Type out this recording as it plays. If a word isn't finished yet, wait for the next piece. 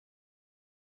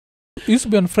used to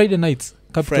be on Friday nights.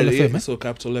 Capital Friday, FM. yeah, so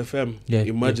Capital FM, Yeah,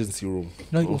 emergency room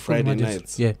No, on Friday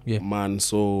nights. Yeah. Man,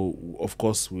 so of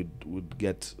course we'd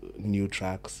get new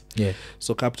tracks. Yeah.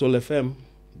 So Capital FM,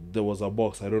 there was a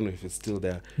box. I don't know if it's still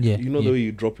there. Yeah. You know the way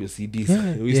you drop your CDs.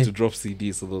 Yeah, We used to drop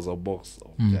CDs, so there was a box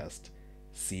of just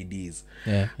CDs.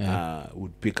 Yeah.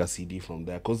 Would pick a CD from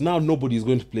there because now nobody's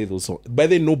going to play those songs. By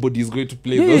then, nobody's going to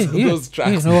play those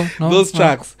tracks. Those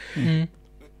tracks.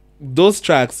 Those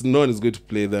tracks, no one is going to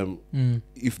play them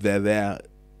if they're there.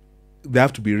 They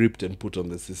have to be ripped and put on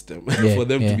the system for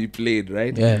them to be played,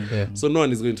 right? Yeah. So no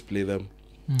one is going to play them.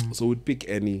 So we'd pick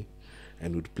any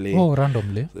and would play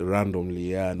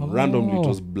randomly, yeah. And randomly it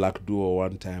was Black Duo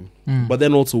one time. But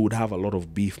then also would have a lot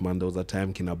of beef, man. There was a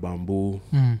time Kina Bamboo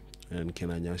and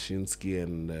Kina NYASHINSKI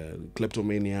and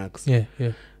Kleptomaniacs.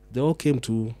 Yeah. They all came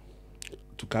to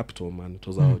Capital, man. It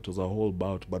was a whole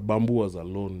bout. But Bamboo was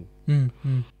alone.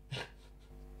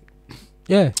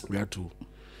 Yeah. We had to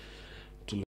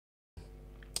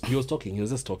he was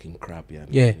just talking crap, yeah.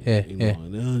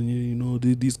 You know,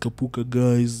 these Kapuka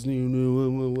guys, you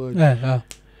know,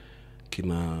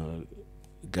 Kina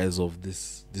guys of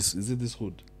this is it this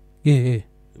hood? Yeah.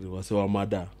 They were so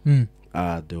Amada.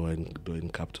 They were in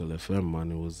Capital FM,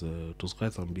 man. It was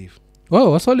quite some beef.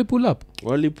 Oh, what's all you pull up?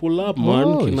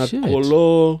 Man. Kina shit.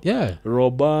 Kolo, Yeah.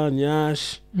 Roba,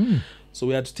 Nyash. So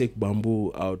we had to take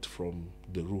Bamboo out from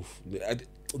the roof.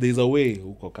 There's a way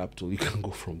Uko Capital, you can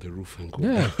go from the roof and go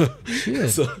down.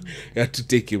 So you had to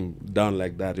take him down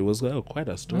like that. It was quite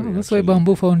a story. That's why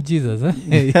Bamboo found Jesus, huh?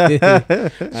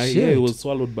 Yeah, it was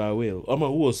swallowed by a whale.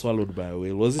 Who was swallowed by a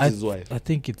whale? Was it his wife? I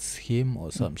think it's him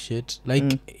or some shit.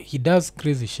 Like, he does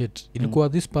crazy shit. Ilikuwa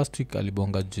this past week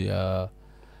alibonga juu ya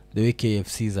the way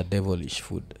KFC is a devilish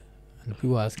food. And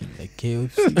people are asking, like,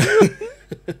 KFC?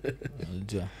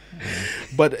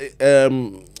 But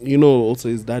you know, also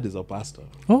his dad is a pastor.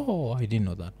 Oh, I didn't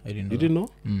know that. You didn't know?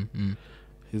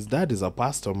 His dad is a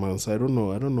pastor, man. So I don't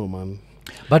know, man.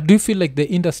 But do you feel like the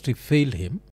industry failed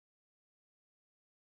him